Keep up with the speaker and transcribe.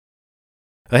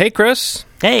Hey, Chris.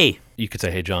 Hey. You could say,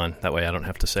 hey, John. That way I don't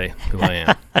have to say who I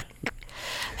am.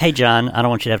 Hey, John. I don't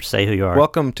want you to have to say who you are.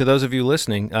 Welcome to those of you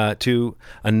listening to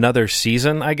another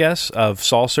season, I guess, of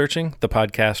Saul Searching, the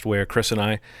podcast where Chris and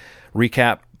I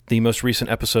recap the most recent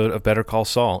episode of Better Call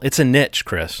Saul. It's a niche,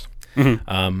 Chris.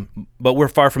 Mm-hmm. But we're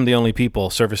far from the only people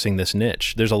servicing this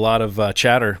niche. There's a lot of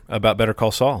chatter about Better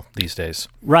Call Saul these days.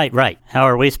 Right. How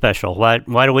are we special? Why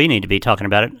do we need to be talking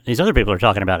about it? These other people are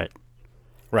talking about it.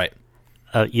 Right.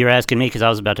 You're asking me because I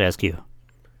was about to ask you.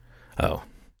 Oh.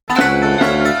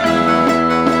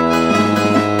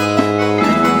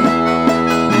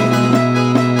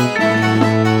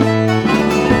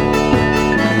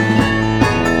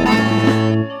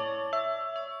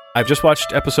 I've just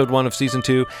watched episode 1 of season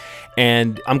 2,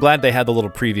 and I'm glad they had the little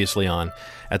previously on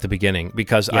at the beginning,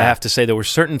 because I have to say there were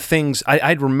certain things,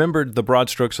 I'd remembered the broad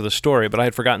strokes of the story, but I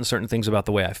had forgotten certain things about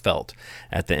the way I felt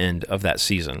at the end of that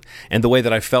season, and the way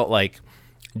that I felt like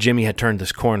Jimmy had turned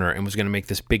this corner and was going to make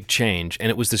this big change, and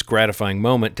it was this gratifying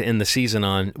moment to end the season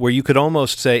on, where you could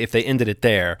almost say, if they ended it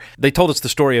there, they told us the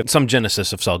story of some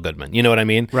genesis of Saul Goodman, you know what I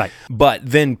mean? Right. But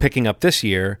then picking up this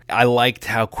year, I liked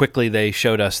how quickly they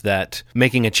showed us that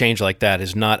making a change like that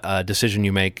is not a decision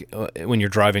you make when you're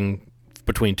driving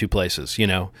between two places, you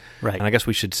know? Right. And I guess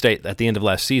we should state, at the end of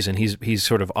last season, he's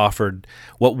sort of offered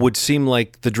what would seem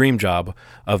like the dream job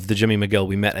of the Jimmy McGill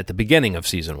we met at the beginning of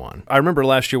season 1. I remember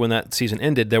last year when that season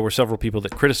ended, there were several people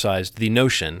that criticized the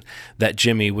notion that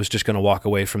Jimmy was just going to walk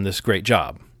away from this great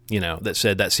job, you know, that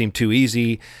said that seemed too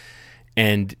easy.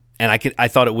 And I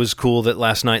thought it was cool that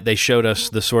last night they showed us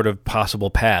the sort of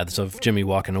possible paths of Jimmy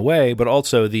walking away, but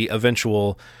also the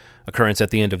eventual occurrence at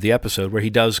the end of the episode where he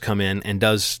does come in and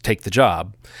does take the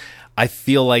job. I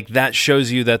feel like that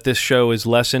shows you that this show is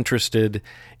less interested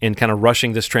in kind of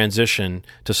rushing this transition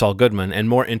to Saul Goodman and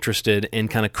more interested in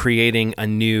kind of creating a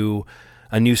new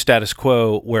status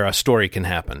quo where a story can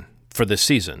happen for this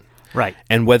season. Right.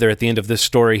 And whether at the end of this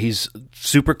story he's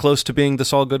super close to being the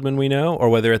Saul Goodman we know, or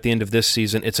whether at the end of this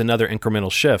season it's another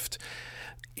incremental shift.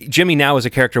 Jimmy now is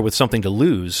a character with something to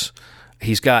lose.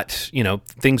 He's got, you know,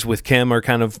 things with Kim are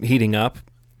kind of heating up.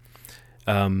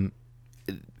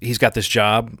 He's got this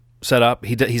job set up.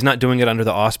 He's not doing it under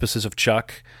the auspices of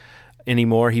Chuck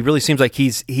anymore. He really seems like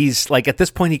he's like, at this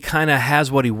point, he kind of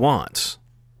has what he wants.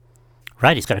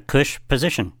 Right, he's got a cush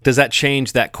position. Does that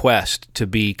change that quest to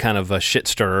be kind of a shit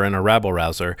stirrer and a rabble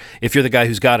rouser if you're the guy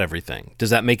who's got everything? Does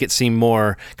that make it seem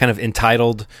more kind of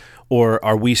entitled, or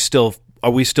are we still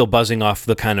buzzing off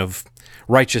the kind of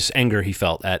righteous anger he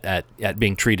felt at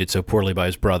being treated so poorly by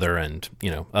his brother and, you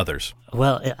know, others?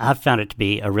 Well, I've found it to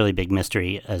be a really big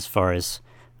mystery as far as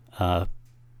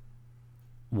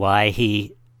why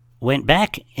he went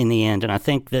back in the end, and I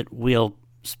think that we'll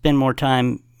spend more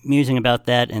time musing about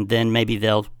that, and then maybe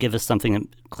they'll give us something that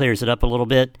clears it up a little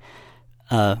bit.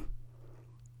 But,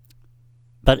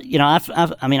 you know, I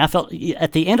felt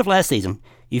at the end of last season,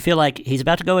 you feel like he's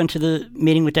about to go into the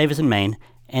meeting with Davis and Maine,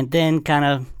 and then kind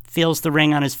of feels the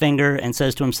ring on his finger and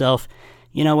says to himself,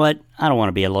 you know what, I don't want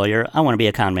to be a lawyer. I want to be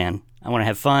a con man. I want to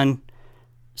have fun.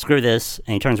 Screw this.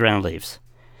 And he turns around and leaves.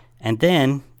 And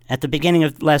then, at the beginning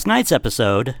of last night's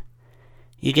episode,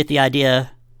 you get the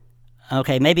idea,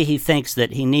 okay, maybe he thinks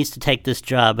that he needs to take this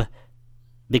job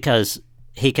because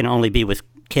he can only be with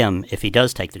Kim if he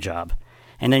does take the job.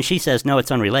 And then she says, no, it's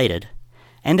unrelated.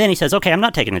 And then he says, okay, I'm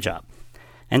not taking the job.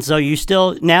 And so we're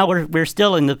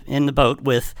still in the boat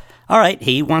with, all right,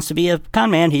 he wants to be a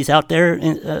con man. He's out there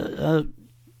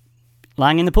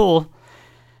lying in the pool.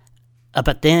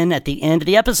 But then at the end of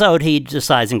the episode, he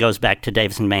decides and goes back to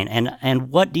Davis and Maine. And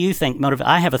what do you think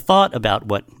I have a thought about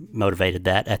what motivated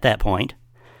that at that point.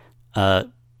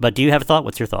 But do you have a thought?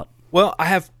 What's your thought? Well, I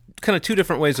have kind of two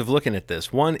different ways of looking at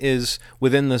this. One is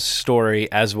within the story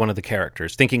as one of the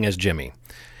characters, thinking as Jimmy,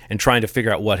 and trying to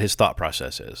figure out what his thought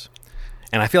process is.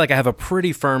 And I feel like I have a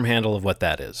pretty firm handle of what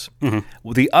that is.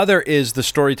 Mm-hmm. The other is the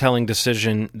storytelling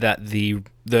decision that the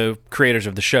creators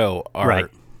of the show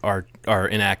are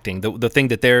enacting. The thing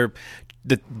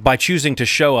that by choosing to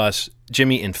show us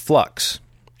Jimmy in flux,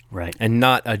 right, and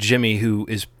not a Jimmy who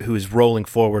is rolling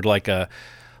forward like a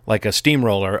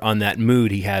steamroller on that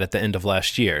mood he had at the end of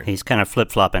last year. He's kind of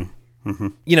flip-flopping. Mm-hmm.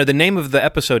 You know, the name of the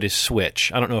episode is Switch.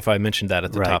 I don't know if I mentioned that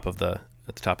at the top of the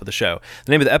show.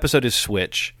 The name of the episode is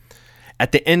Switch.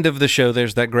 At the end of the show,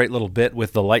 there's that great little bit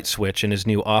with the light switch in his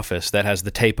new office that has the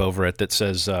tape over it that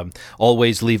says,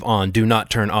 always leave on, do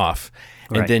not turn off.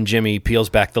 And then Jimmy peels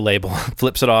back the label,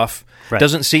 flips it off,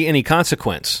 doesn't see any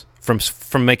consequence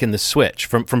from making the switch,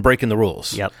 from breaking the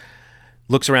rules. Yep.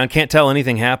 Looks around, can't tell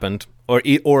anything happened,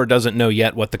 or doesn't know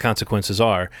yet what the consequences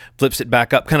are, flips it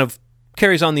back up, kind of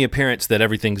carries on the appearance that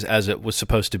everything's as it was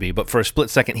supposed to be. But for a split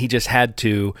second, he just had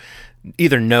to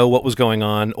either know what was going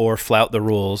on or flout the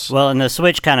rules. Well, and the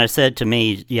switch kind of said to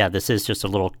me, yeah, this is just a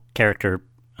little character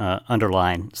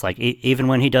underline. It's like even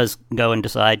when he does go and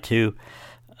decide to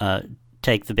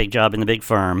take the big job in the big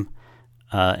firm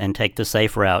and take the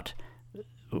safe route,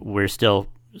 we're still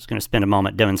going to spend a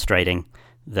moment demonstrating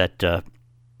that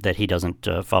he doesn't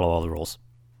follow all the rules.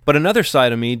 But another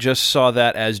side of me just saw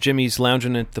that as Jimmy's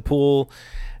lounging at the pool,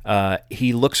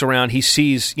 he looks around, he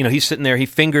sees, he's sitting there, he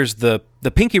fingers the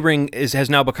pinky ring has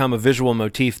now become a visual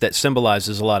motif that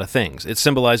symbolizes a lot of things. It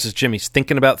symbolizes Jimmy's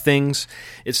thinking about things.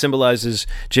 It symbolizes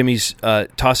Jimmy's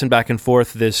tossing back and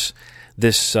forth this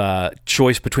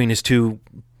choice between his two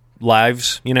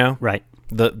lives, Right.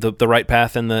 The right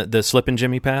path and the slippin'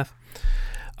 Jimmy path.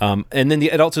 And then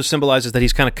it also symbolizes that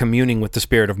he's kind of communing with the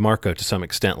spirit of Marco to some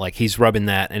extent. Like he's rubbing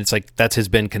that, and it's like that's his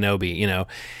Ben Kenobi,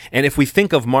 And if we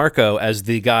think of Marco as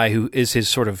the guy who is his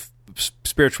sort of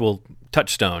spiritual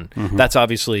touchstone, that's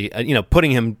obviously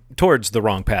putting him towards the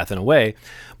wrong path in a way.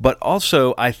 But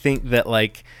also, I think that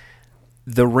like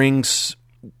the rings,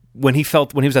 when he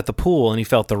was at the pool and he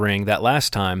felt the ring that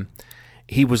last time,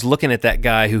 he was looking at that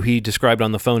guy who he described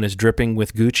on the phone as dripping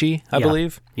with Gucci, I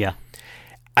believe. Yeah.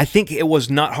 I think it was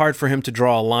not hard for him to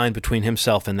draw a line between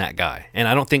himself and that guy. And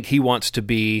I don't think he wants to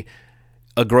be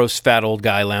a gross, fat old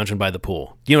guy lounging by the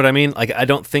pool. You know what I mean? Like, I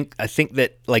think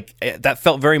that, like, that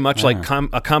felt very much like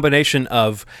a combination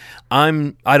of I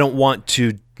don't want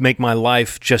to make my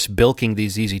life just bilking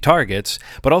these easy targets,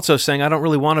 but also saying I don't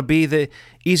really want to be the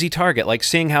easy target. Like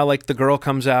seeing how like the girl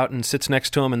comes out and sits next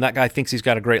to him and that guy thinks he's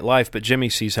got a great life, but Jimmy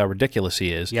sees how ridiculous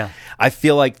he is. Yeah. I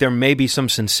feel like there may be some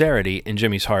sincerity in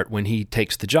Jimmy's heart when he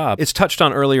takes the job. It's touched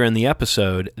on earlier in the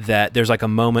episode that there's like a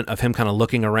moment of him kind of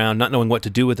looking around, not knowing what to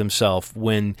do with himself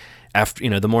when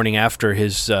after, the morning after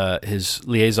his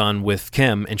liaison with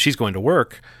Kim and she's going to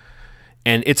work.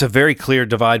 And it's a very clear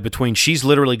divide between she's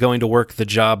literally going to work the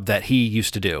job that he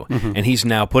used to do. Mm-hmm. And he's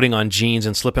now putting on jeans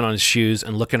and slipping on his shoes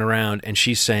and looking around. And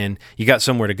she's saying, you got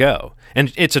somewhere to go.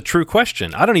 And it's a true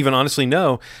question. I don't even honestly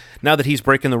know, now that he's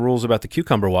breaking the rules about the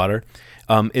cucumber water,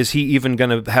 is he even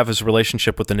going to have his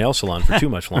relationship with the nail salon for too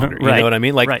much longer? Right. You know what I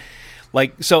mean? Right.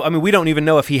 So, I mean, we don't even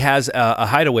know if he has a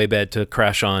hideaway bed to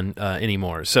crash on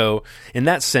anymore. So, in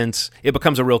that sense, it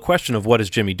becomes a real question of what is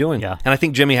Jimmy doing? Yeah. And I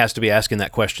think Jimmy has to be asking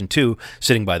that question, too,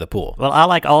 sitting by the pool. Well, I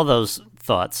like all those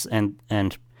thoughts, and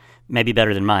maybe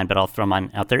better than mine, but I'll throw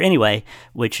mine out there anyway,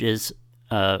 which is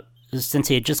since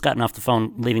he had just gotten off the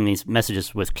phone leaving these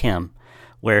messages with Kim,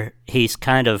 where he's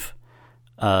kind of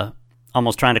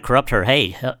almost trying to corrupt her.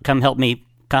 Hey, come help me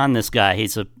con this guy.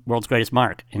 He's the world's greatest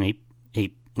mark. And he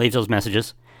leaves those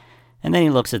messages, and then he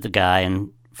looks at the guy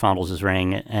and fondles his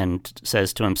ring and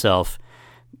says to himself,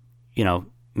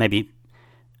 maybe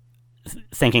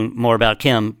thinking more about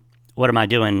Kim, what am I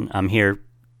doing? I'm here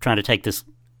trying to take this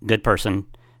good person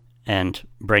and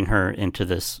bring her into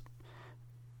this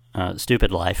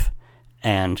stupid life.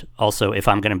 And also, if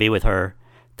I'm going to be with her,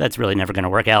 that's really never going to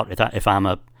work out if I'm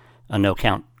a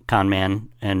no-count con man,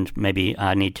 and maybe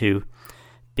I need to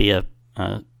be a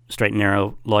straight and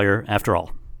narrow lawyer after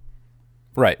all.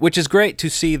 Right, which is great to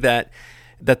see that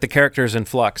the character is in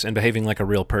flux and behaving like a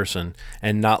real person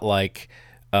and not like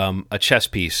a chess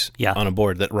piece on a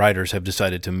board that writers have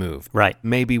decided to move. Right.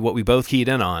 Maybe what we both keyed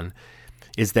in on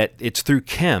is that it's through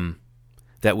Kim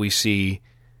that we see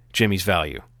Jimmy's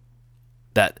value.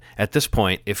 That at this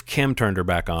point, if Kim turned her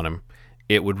back on him,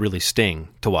 it would really sting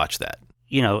to watch that.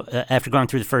 After going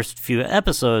through the first few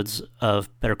episodes of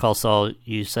Better Call Saul,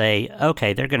 you say,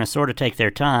 okay, they're going to sort of take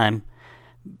their time,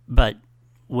 but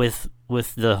with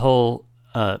the whole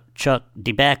Chuck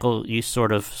debacle, you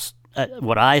sort of,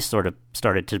 what I sort of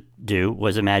started to do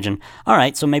was imagine, all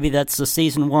right, so maybe that's a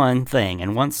season 1 thing,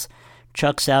 and once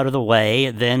Chuck's out of the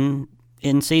way, then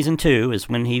in season 2 is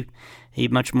when he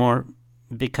much more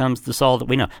becomes the Saul that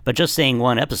we know. But just seeing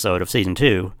one episode of season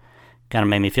 2 kind of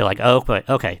made me feel like,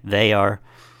 okay, they are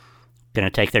going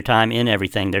to take their time in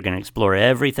everything. They're going to explore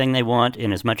everything they want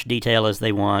in as much detail as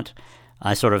they want.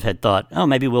 I sort of had thought,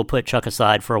 maybe we'll put Chuck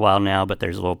aside for a while now, but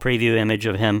there's a little preview image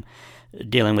of him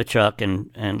dealing with Chuck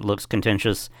and looks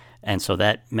contentious. And so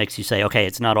that makes you say, okay,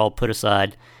 it's not all put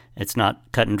aside. It's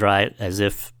not cut and dry as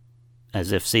if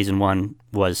season 1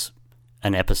 was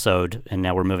an episode and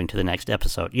now we're moving to the next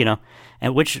episode,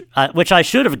 and which I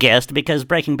should have guessed, because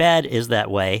Breaking Bad is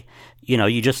that way.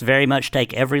 You just very much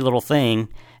take every little thing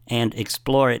and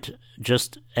explore it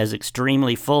just as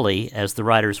extremely fully as the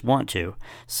writers want to.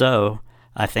 So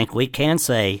I think we can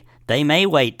say they may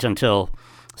wait until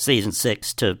season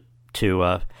 6 to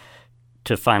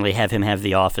to finally have him have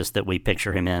the office that we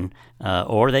picture him in.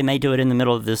 Or they may do it in the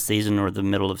middle of this season or the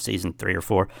middle of season 3 or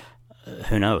 4.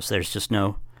 Who knows? There's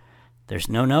no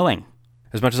knowing.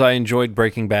 As much as I enjoyed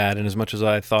Breaking Bad, and as much as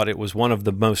I thought it was one of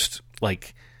the most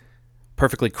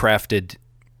perfectly crafted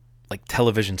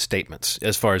television statements,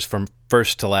 as far as from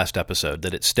first to last episode,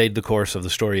 that it stayed the course of the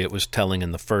story it was telling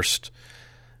in the first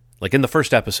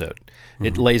episode. Mm-hmm.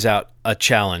 It lays out a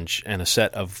challenge and a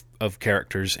set of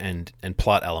characters and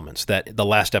plot elements that the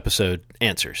last episode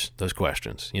answers those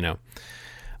questions,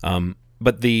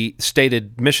 But the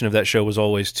stated mission of that show was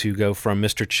always to go from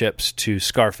Mr. Chips to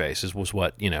Scarface, was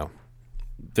what,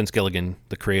 Vince Gilligan,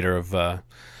 the creator of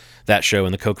that show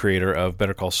and the co-creator of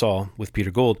Better Call Saul with Peter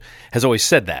Gould, has always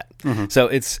said that. Mm-hmm. So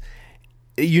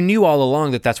you knew all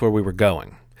along that that's where we were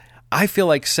going. I feel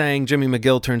like saying Jimmy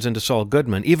McGill turns into Saul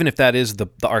Goodman, even if that is the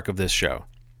arc of this show,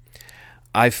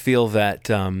 I feel that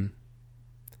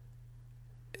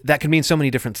that could mean so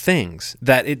many different things,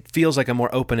 that it feels like a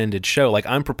more open-ended show. Like,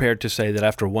 I'm prepared to say that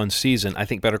after one season, I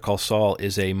think Better Call Saul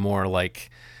is a more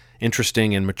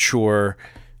interesting and mature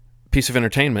piece of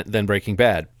entertainment than Breaking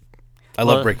Bad. I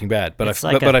love Breaking Bad, but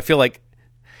I feel like,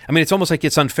 it's almost like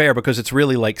it's unfair because it's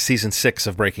really like season 6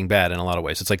 of Breaking Bad in a lot of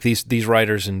ways. It's like these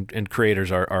writers and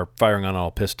creators are firing on all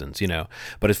pistons,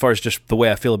 But as far as just the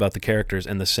way I feel about the characters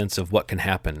and the sense of what can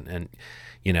happen, and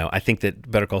I think that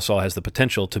Better Call Saul has the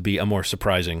potential to be a more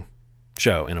surprising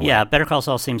show in a way. Yeah, Better Call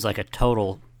Saul seems like a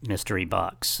total mystery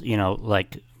box.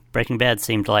 Like Breaking Bad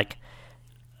seemed like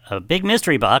a big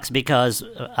mystery box because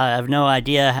I have no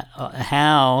idea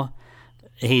how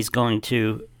he's going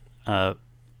to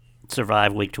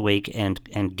survive week to week and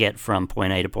get from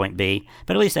point A to point B.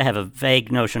 But at least I have a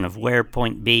vague notion of where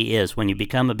point B is. When you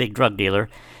become a big drug dealer,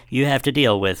 you have to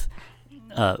deal with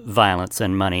violence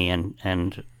and money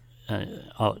and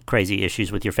all crazy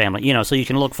issues with your family. So you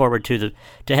can look forward to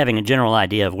having a general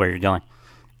idea of where you're going.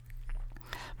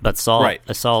 But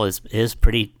Saul is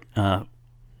pretty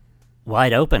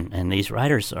wide open, and these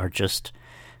writers are just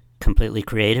completely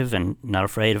creative and not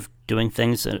afraid of doing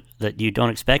things that you don't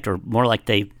expect, or more like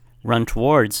they run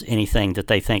towards anything that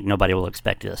they think nobody will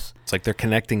expect this. It's like they're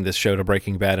connecting this show to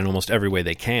Breaking Bad in almost every way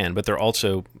they can, but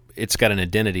it's got an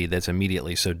identity that's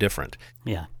immediately so different.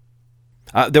 Yeah.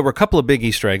 There were a couple of big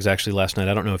Easter eggs actually last night.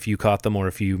 I don't know if you caught them or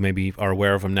if you maybe are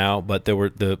aware of them now, but there were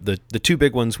the two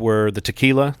big ones were the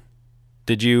tequila.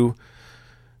 Did you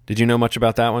know much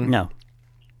about that one? No.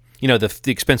 The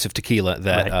expensive tequila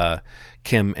that right.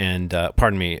 Kim and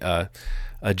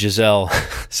Giselle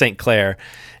St. Clair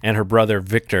and her brother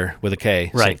Victor with a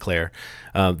K, right. St. Clair,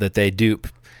 that they dupe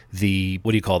the,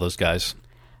 what do you call those guys?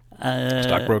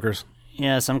 Stockbrokers?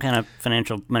 Yeah, some kind of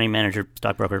financial money manager,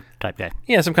 stockbroker type guy.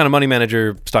 Yeah, some kind of money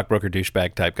manager, stockbroker,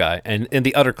 douchebag type guy, and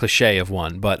the utter cliche of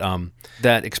one. But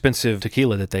that expensive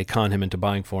tequila that they con him into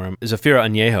buying for him is Zafira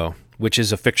Añejo, which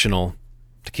is a fictional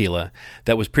tequila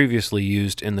that was previously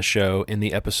used in the show in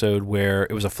the episode where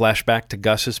it was a flashback to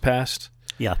Gus's past.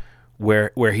 Yeah.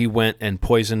 Where he went and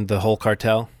poisoned the whole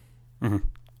cartel. Mm-hmm.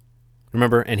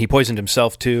 Remember? And he poisoned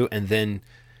himself too, and then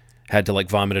had to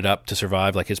vomit it up to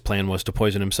survive. His plan was to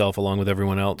poison himself along with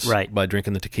everyone else, right, by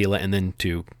drinking the tequila, and then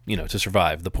to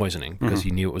survive the poisoning because mm-hmm.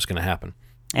 he knew it was going to happen.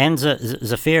 And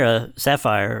Zafira,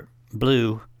 Sapphire,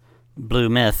 Blue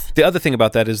Myth. The other thing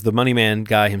about that is the money man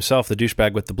guy himself, the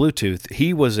douchebag with the Bluetooth,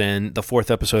 he was in the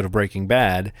 4th episode of Breaking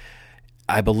Bad.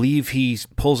 I believe he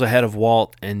pulls ahead of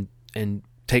Walt and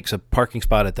takes a parking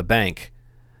spot at the bank,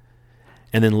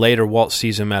 and then later Walt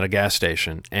sees him at a gas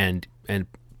station and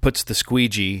puts the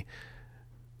squeegee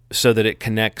so that it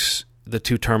connects the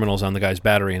two terminals on the guy's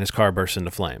battery, and his car bursts into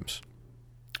flames.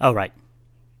 Oh, right.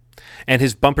 And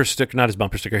his bumper sticker, not his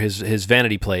bumper sticker, his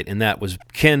vanity plate, and that was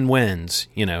Ken Wins,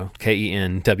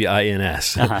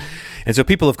 Kenwins. Uh-huh. And so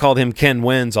people have called him Ken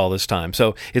Wins all this time.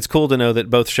 So it's cool to know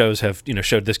that both shows have,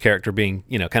 showed this character being,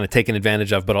 kind of taken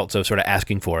advantage of, but also sort of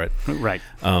asking for it. Right.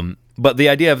 But the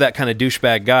idea of that kind of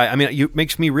douchebag guy, it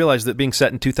makes me realize that being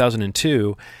set in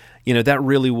 2002, that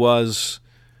really was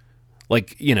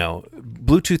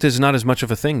Bluetooth is not as much of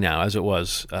a thing now as it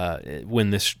was when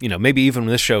this, maybe even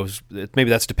when this shows, maybe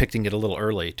that's depicting it a little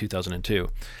early, 2002.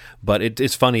 But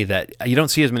it's funny that you don't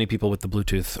see as many people with the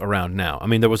Bluetooth around now.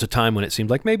 There was a time when it seemed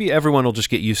like maybe everyone will just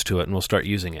get used to it and will start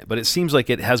using it. But it seems like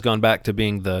it has gone back to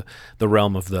being the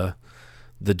realm of the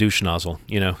douche nozzle,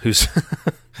 who's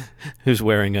who's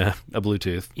wearing a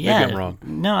Bluetooth. Yeah, maybe I'm wrong.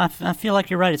 No, I feel like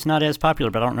you're right. It's not as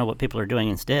popular, but I don't know what people are doing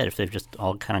instead, if they've just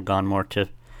all kind of gone more to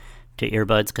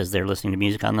earbuds because they're listening to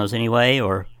music on those anyway,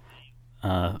 or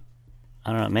I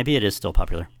don't know, maybe it is still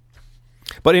popular.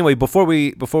 But anyway, before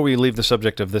we leave the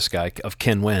subject of this guy, of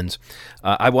Ken Wins,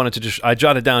 I wanted to I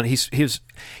jotted down, he was,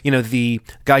 the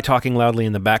guy talking loudly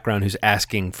in the background who's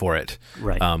asking for it.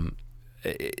 Right.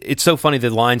 It's so funny,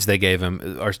 the lines they gave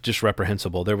him are just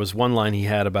reprehensible. There was one line he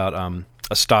had about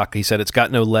a stock. He said, "It's got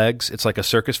no legs. It's like a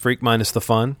circus freak minus the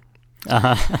fun."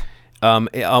 Uh-huh.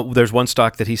 There's one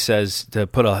stock that he says to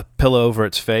put a pillow over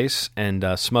its face and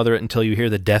smother it until you hear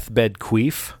the deathbed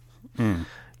queef.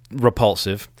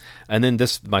 Repulsive. And then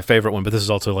this, my favorite one, but this is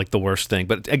also like the worst thing.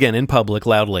 But again, in public,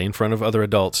 loudly, in front of other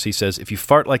adults, he says, "If you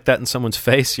fart like that in someone's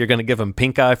face, you're going to give them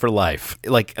pink eye for life."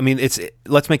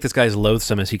 Let's make this guy as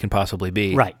loathsome as he can possibly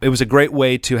be. Right. It was a great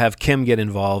way to have Kim get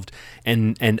involved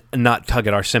and not tug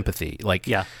at our sympathy.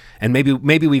 Yeah. And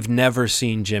maybe we've never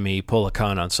seen Jimmy pull a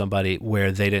con on somebody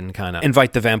where they didn't kind of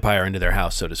invite the vampire into their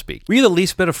house, so to speak. Were you the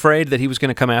least bit afraid that he was going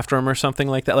to come after him or something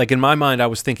like that? Like in my mind, I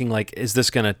was thinking like, is this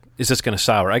gonna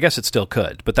sour? I guess it still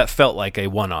could, but that felt like a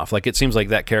one-off. Like it seems like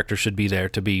that character should be there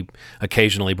to be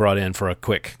occasionally brought in for a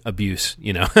quick abuse,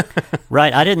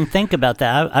 Right. I didn't think about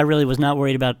that. I really was not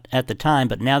worried about at the time,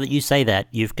 but now that you say that,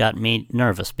 you've got me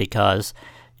nervous because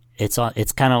it's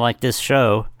kind of like this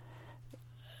show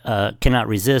cannot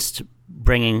resist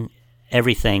bringing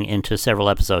everything into several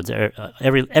episodes.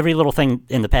 Every little thing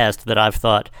in the past that I've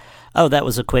thought, oh, that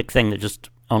was a quick thing that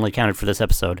just only counted for this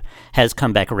episode, has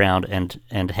come back around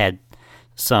and had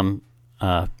some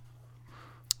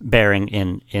bearing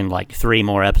in like 3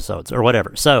 more episodes or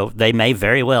whatever. So they may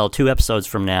very well, 2 episodes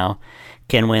from now,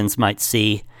 Ken Wins might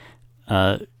see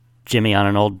Jimmy on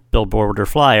an old billboard or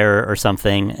flyer or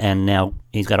something, and now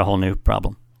he's got a whole new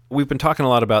problem. We've been talking a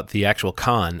lot about the actual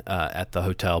con at the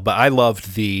hotel, but I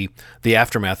loved the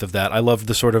aftermath of that. I loved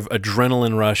the sort of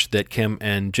adrenaline rush that Kim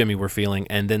and Jimmy were feeling,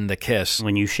 and then the kiss.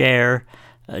 When you share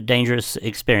a dangerous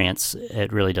experience,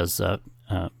 it really does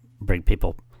bring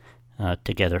people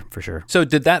together, for sure. So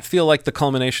did that feel like the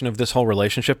culmination of this whole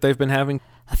relationship they've been having?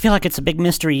 I feel like it's a big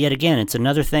mystery yet again. It's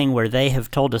another thing where they have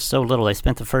told us so little. They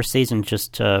spent the first season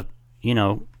just,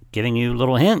 giving you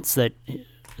little hints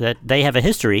that they have a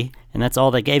history, and that's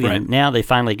all they gave you. Right. Now they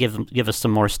finally give us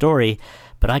some more story,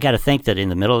 but I got to think that in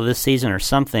the middle of this season or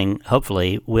something,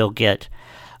 hopefully, we'll get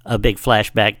a big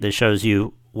flashback that shows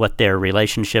you what their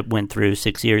relationship went through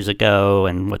 6 years ago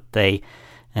and what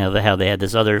how they had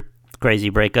this other crazy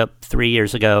breakup 3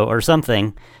 years ago or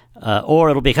something, or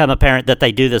it'll become apparent that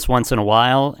they do this once in a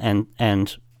while and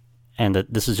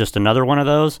that this is just another one of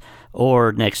those,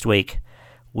 or next week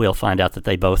we'll find out that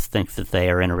they both think that they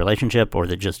are in a relationship, or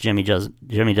that just Jimmy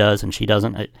does and she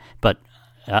doesn't. But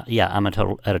I'm at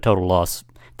a total loss.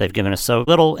 They've given us so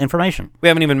little information. We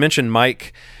haven't even mentioned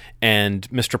Mike and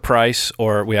Mr. Price,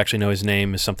 or we actually know his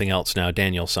name is something else now,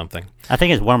 Daniel something. I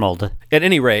think it's Wormold. At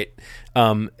any rate,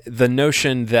 the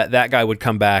notion that guy would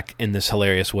come back in this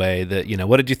hilarious way,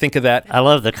 what did you think of that? I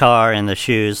love the car and the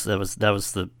shoes. That was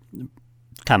the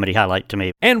comedy highlight to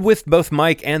me. And with both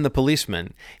Mike and the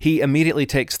policeman, he immediately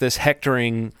takes this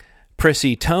hectoring,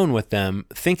 prissy tone with them,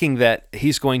 thinking that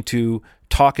he's going to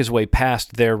talk his way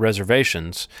past their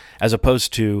reservations, as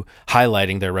opposed to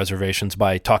highlighting their reservations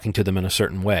by talking to them in a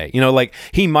certain way. Like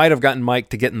he might have gotten Mike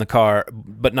to get in the car,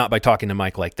 but not by talking to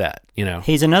Mike like that,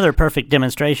 He's another perfect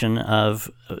demonstration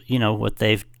of, what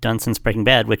they've done since Breaking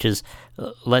Bad, which is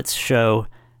let's show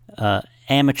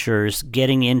amateurs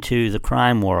getting into the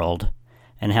crime world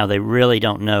and how they really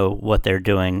don't know what they're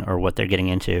doing or what they're getting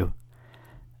into.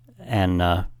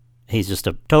 And he's just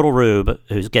a total rube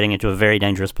who's getting into a very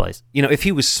dangerous place. If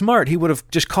he was smart, he would have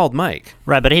just called Mike.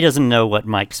 Right, but he doesn't know what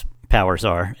Mike's powers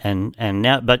are. And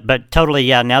now, but totally,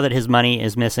 yeah, now that his money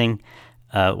is missing,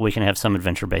 we can have some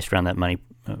adventure based around that money,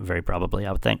 very probably,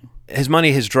 I would think. His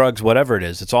money, his drugs, whatever it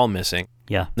is, it's all missing.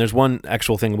 Yeah. There's one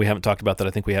actual thing we haven't talked about that I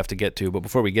think we have to get to, but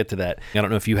before we get to that, I don't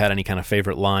know if you had any kind of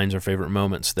favorite lines or favorite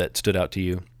moments that stood out to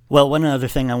you. Well, one other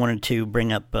thing I wanted to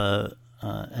bring up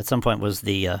at some point was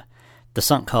the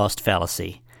sunk cost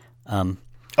fallacy.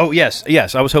 Oh, yes.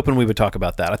 I was hoping we would talk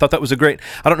about that. I thought that was I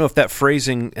don't know if that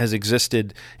phrasing has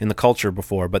existed in the culture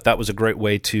before, but that was a great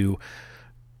way to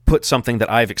put something that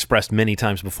I've expressed many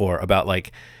times before about,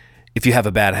 like, if you have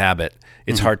a bad habit,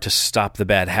 it's hard to stop the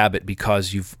bad habit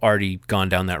because you've already gone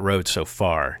down that road so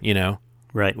far,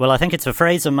 Right. Well, I think it's a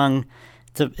phrase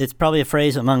it's probably a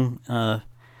phrase among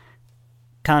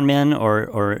con men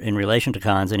or in relation to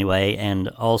cons anyway, and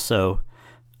also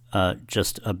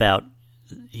just about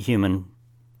human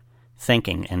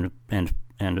thinking and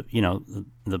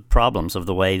the problems of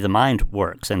the way the mind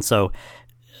works. And so,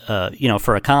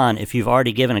 for a con, if you've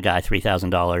already given a guy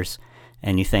 $3,000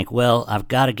 and you think, well, I've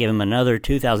got to give him another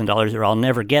 $2,000 or I'll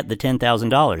never get the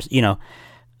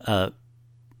 $10,000,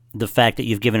 the fact that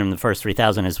you've given him the first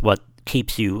 $3,000 is what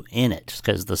keeps you in it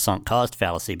because the sunk cost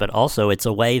fallacy, but also it's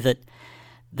a way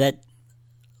that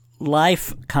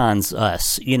life cons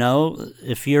us.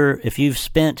 If you've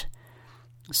spent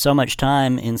so much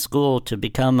time in school to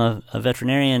become a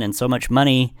veterinarian and so much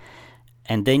money,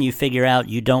 and then you figure out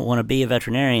you don't want to be a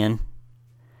veterinarian,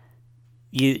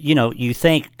 you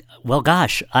think, well,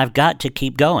 gosh, I've got to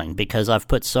keep going because I've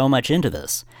put so much into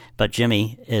this. But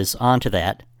Jimmy is onto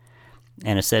that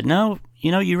and has said, no,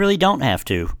 you really don't have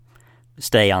to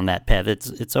stay on that path.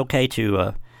 It's okay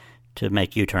to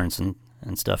make U-turns and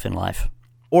stuff in life.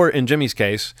 Or in Jimmy's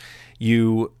case,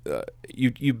 you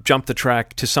jump the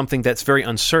track to something that's very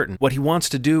uncertain. What he wants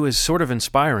to do is sort of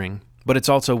inspiring, but it's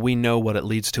also, we know what it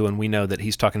leads to, and we know that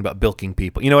he's talking about bilking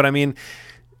people. You know what I mean?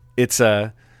 It's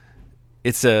cool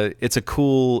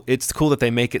that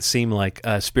they make it seem like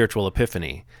a spiritual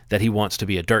epiphany that he wants to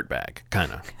be a dirtbag,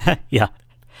 kind of. Yeah.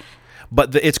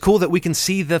 But it's cool that we can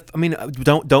see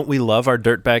don't we love our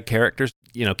dirtbag characters?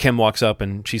 Kim walks up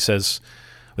and she says,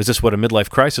 is this what a midlife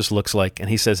crisis looks like? And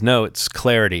he says, no, it's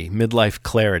clarity, midlife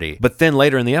clarity. But then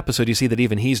later in the episode, you see that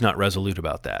even he's not resolute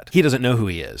about that. He doesn't know who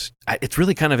he is. It's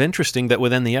really kind of interesting that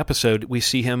within the episode, we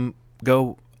see him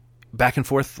go back and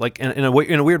forth, like in a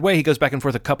weird way. He goes back and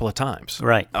forth a couple of times.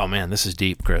 Right. Oh man, this is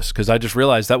deep, Chris, because I just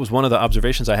realized that was one of the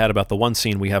observations I had about the one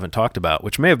scene we haven't talked about,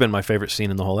 which may have been my favorite scene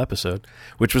in the whole episode,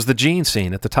 which was the Gene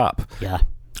scene at the top. Yeah.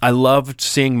 I loved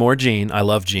seeing more Gene. I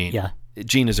love Gene. Yeah.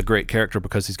 Gene is a great character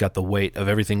because he's got the weight of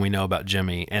everything we know about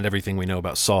Jimmy and everything we know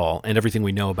about Saul and everything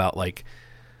we know about, like,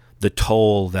 the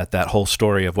toll that whole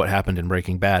story of what happened in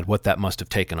Breaking Bad, what that must have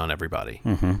taken on everybody.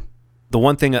 Mm-hmm. The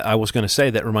one thing I was going to say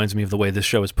that reminds me of the way this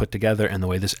show is put together and the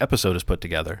way this episode is put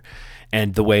together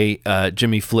and the way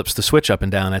Jimmy flips the switch up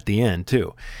and down at the end,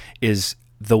 too, is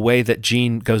the way that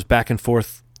Gene goes back and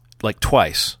forth, like,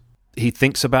 twice. He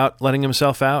thinks about letting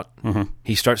himself out. Mm-hmm.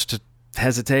 He starts to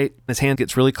hesitate. His hand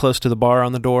gets really close to the bar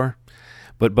on the door.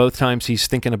 But both times he's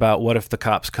thinking about, what if the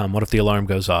cops come? What if the alarm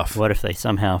goes off? What if they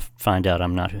somehow find out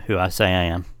I'm not who I say I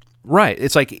am? Right.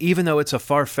 It's like, even though it's a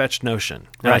far-fetched notion,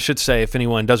 and right. I should say, if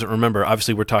anyone doesn't remember,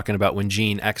 obviously we're talking about when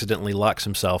Gene accidentally locks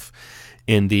himself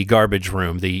in the garbage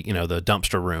room, the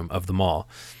dumpster room of the mall.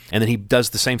 And then he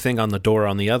does the same thing on the door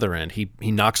on the other end. He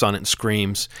knocks on it and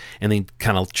screams, and then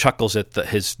kind of chuckles at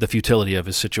the futility of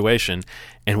his situation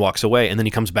and walks away. And then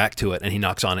he comes back to it and he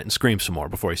knocks on it and screams some more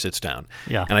before he sits down.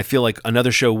 Yeah. And I feel like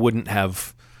another show wouldn't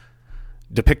have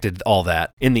depicted all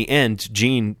that. In the end,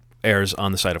 Gene errs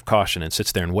on the side of caution and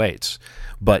sits there and waits.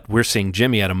 But we're seeing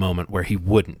Jimmy at a moment where he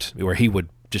wouldn't, where he would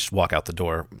just walk out the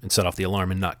door and set off the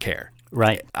alarm and not care.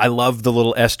 Right. I love the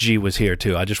little SG was here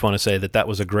too. I just want to say that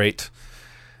was a great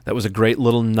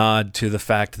little nod to the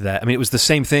fact that, I mean, it was the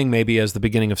same thing maybe as the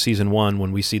beginning of season 1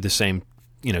 when we see the same,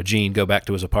 Gene go back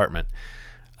to his apartment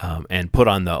and put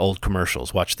on the old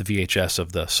commercials, watch the VHS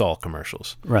of the Saul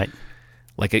commercials. Right.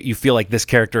 Like, you feel like this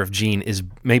character of Gene is,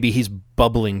 maybe he's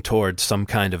bubbling towards some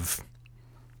kind of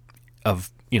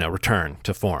return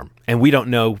to form. And we don't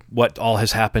know what all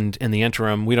has happened in the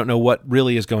interim. We don't know what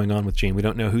really is going on with Gene. We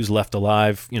don't know who's left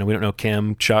alive. We don't know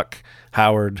Kim, Chuck,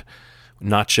 Howard,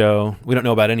 Nacho. We don't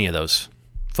know about any of those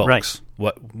folks,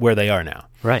 right. Where they are now.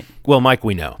 Right. Well, Mike,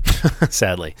 we know,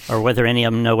 sadly. Or whether any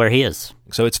of them know where he is.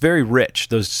 So it's very rich,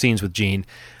 those scenes with Gene.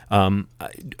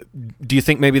 Do you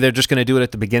think maybe they're just going to do it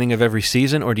at the beginning of every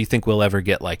season, or do you think we'll ever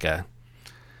get like a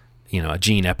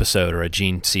Gene episode or a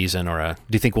Gene season, do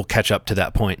you think we'll catch up to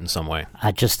that point in some way?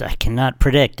 I cannot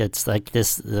predict. It's like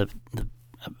this.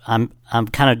 I'm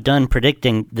kind of done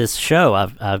predicting this show.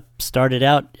 I've started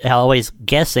out always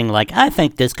guessing, like, I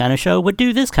think this kind of show would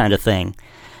do this kind of thing.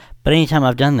 But anytime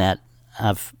I've done that,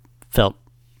 I've felt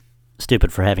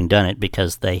stupid for having done it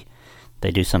because they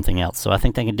do something else. So I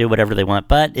think they can do whatever they want.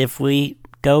 But if we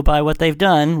go by what they've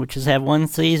done, which is have one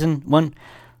scene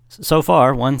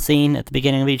at the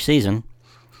beginning of each season,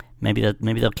 maybe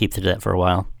they'll keep to that for a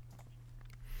while.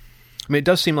 I mean, it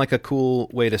does seem like a cool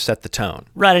way to set the tone.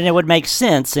 Right, and it would make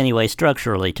sense anyway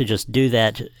structurally to just do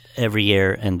that every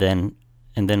year, and then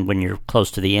when you're close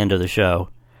to the end of the show,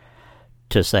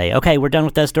 to say, okay, we're done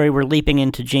with that story. We're leaping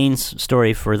into Gene's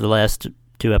story for the last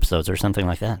 2 episodes or something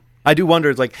like that. I do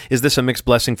wonder, like, is this a mixed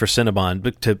blessing for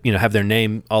Cinnabon to have their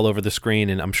name all over the screen?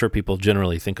 And I'm sure people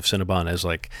generally think of Cinnabon as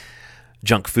like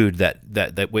junk food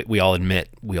that we all admit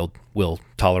we'll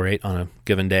tolerate on a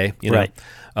given day. Right.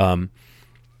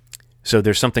 So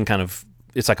there's something kind of,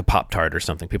 it's like a Pop-Tart or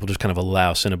something. People just kind of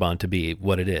allow Cinnabon to be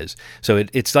what it is. So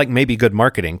it's like maybe good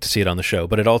marketing to see it on the show,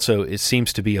 but it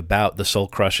seems to be about the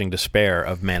soul-crushing despair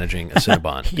of managing a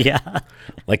Cinnabon. Yeah.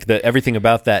 Like everything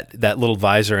about that little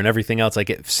visor and everything else, like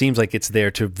it seems like it's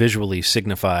there to visually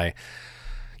signify,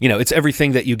 it's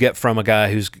everything that you get from a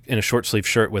guy who's in a short sleeve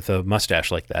shirt with a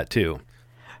mustache like that too.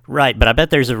 Right, but I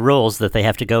bet there's rules that they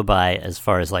have to go by as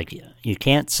far as, like, you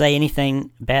can't say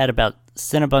anything bad about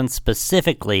Cinnabon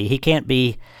specifically. He can't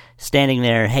be standing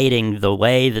there hating the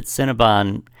way that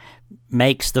Cinnabon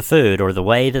makes the food or the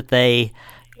way that they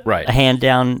hand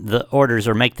down the orders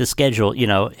or make the schedule.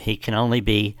 He can only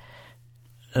be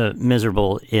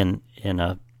miserable in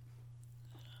an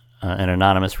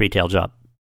anonymous retail job.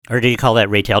 Or do you call that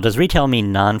retail? Does retail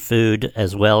mean non-food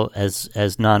as well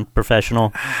as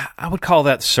non-professional? I would call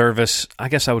that service. I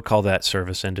guess I would call that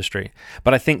service industry.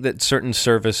 But I think that certain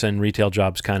service and retail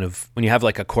jobs kind of, when you have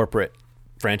like a corporate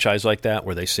franchise like that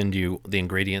where they send you the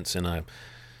ingredients and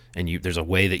there's a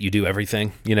way that you do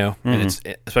everything, and it's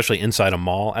especially inside a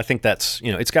mall. I think that's,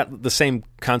 it's got the same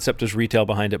concept as retail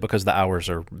behind it because the hours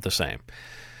are the same.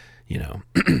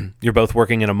 You're both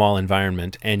working in a mall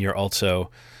environment and you're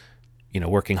also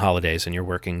working holidays and you're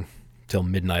working till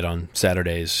midnight on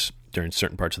Saturdays during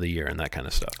certain parts of the year and that kind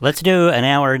of stuff. Let's do an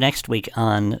hour next week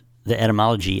on the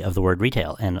etymology of the word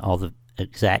retail and all the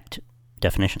exact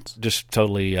definitions. Just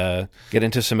totally get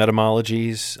into some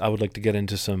etymologies. I would like to get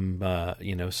into some,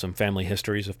 some family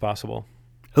histories if possible.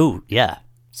 Ooh, yeah.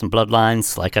 Some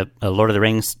bloodlines, like a Lord of the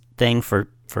Rings thing for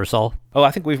Saul. Oh,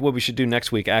 I think what we should do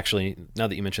next week, actually, now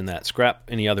that you mentioned that, scrap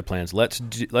any other plans.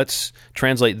 Let's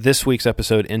translate this week's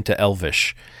episode into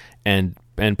Elvish and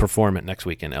perform it next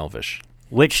week in Elvish.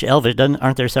 Which Elvish?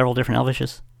 Aren't there several different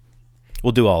Elvishes?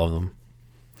 We'll do all of them.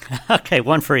 Okay,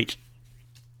 one for each.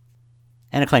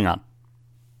 And a Klingon.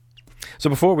 So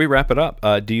before we wrap it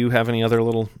up, do you have any other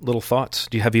little thoughts?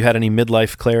 Have you had any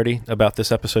midlife clarity about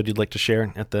this episode you'd like to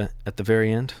share at the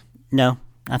very end? No,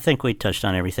 I think we touched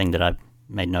on everything that I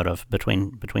made note of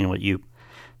between what you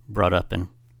brought up and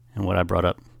what I brought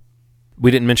up. We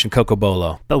didn't mention Coco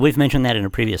Bolo. But we've mentioned that in a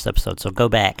previous episode, so go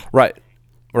back.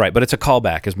 Right, but it's a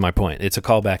callback is my point. It's a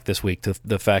callback this week to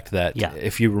the fact that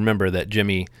if you remember that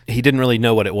Jimmy, he didn't really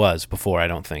know what it was before, I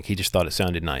don't think. He just thought it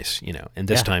sounded nice, and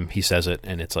this time he says it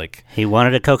and it's like... He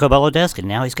wanted a Coco Bolo desk and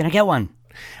now he's going to get one.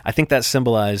 I think that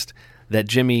symbolized that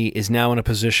Jimmy is now in a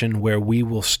position where we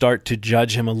will start to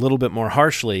judge him a little bit more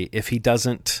harshly if he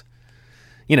doesn't...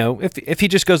 if he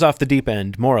just goes off the deep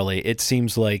end morally, it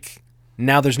seems like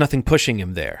now there's nothing pushing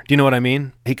him there. Do you know what I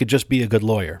mean? He could just be a good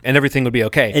lawyer and everything would be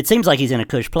okay. It seems like he's in a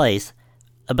cush place,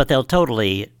 but they'll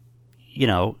totally,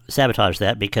 sabotage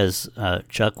that because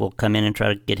Chuck will come in and try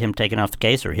to get him taken off the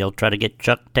case, or he'll try to get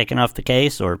Chuck taken off the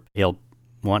case, or he'll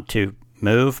want to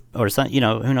move or something,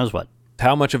 who knows what.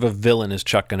 How much of a villain is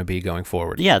Chuck going to be going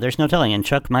forward? Yeah, there's no telling. And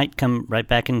Chuck might come right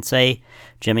back and say,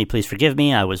 Jimmy, please forgive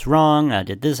me. I was wrong. I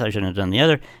did this. I shouldn't have done the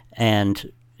other.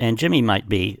 And Jimmy might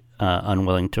be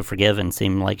unwilling to forgive and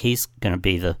seem like he's going to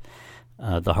be the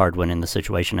hard one in the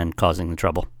situation and causing the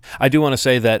trouble. I do want to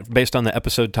say that based on the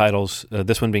episode titles,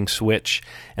 this one being Switch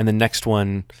and the next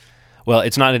one, well,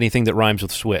 it's not anything that rhymes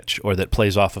with Switch or that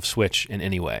plays off of Switch in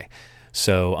any way.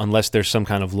 So unless there's some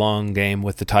kind of long game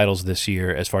with the titles this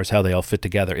year as far as how they all fit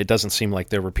together, it doesn't seem like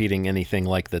they're repeating anything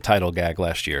like the title gag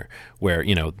last year where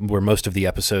most of the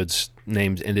episodes'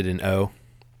 names ended in O.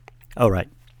 Oh, right.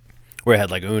 Where it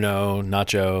had like Uno,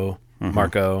 Nacho,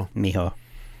 Marco. Mijo.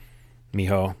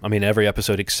 I mean, every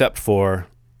episode except for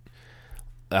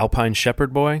Alpine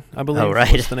Shepherd Boy, I believe. Oh, right.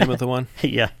 What's the name of the one?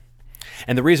 Yeah.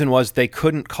 And the reason was they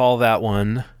couldn't call that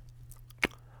one...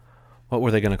 What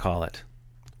were they going to call it?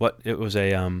 It was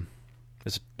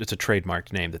it's a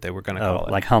trademarked name that they were going to call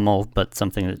it. Like Hummel, but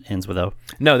something that ends with O.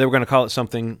 No, they were going to call it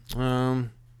something,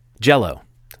 Jell-O.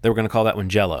 They were going to call that one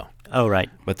Jell-O. Oh,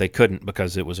 right. But they couldn't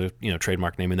because it was a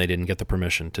trademark name and they didn't get the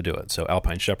permission to do it. So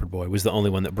Alpine Shepherd Boy was the only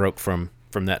one that broke from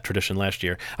that tradition last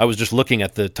year. I was just looking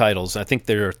at the titles. I think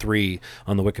there are 3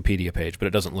 on the Wikipedia page, but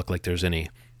it doesn't look like there's any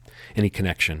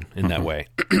connection in that way.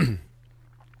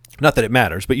 Not that it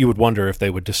matters, but you would wonder if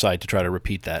they would decide to try to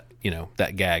repeat that,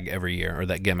 that gag every year or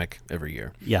that gimmick every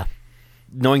year. Yeah.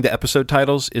 Knowing the episode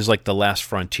titles is like the last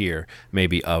frontier,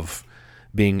 maybe, of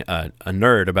being a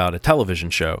nerd about a television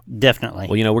show. Definitely.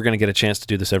 Well, we're going to get a chance to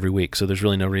do this every week, so there's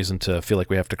really no reason to feel like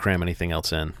we have to cram anything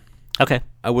else in. Okay.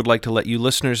 I would like to let you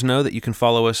listeners know that you can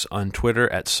follow us on Twitter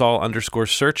at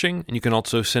Saul_searching, and you can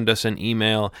also send us an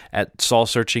email at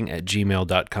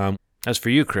saulsearching@gmail.com. As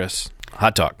for you, Chris,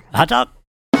 hot talk. Hot talk.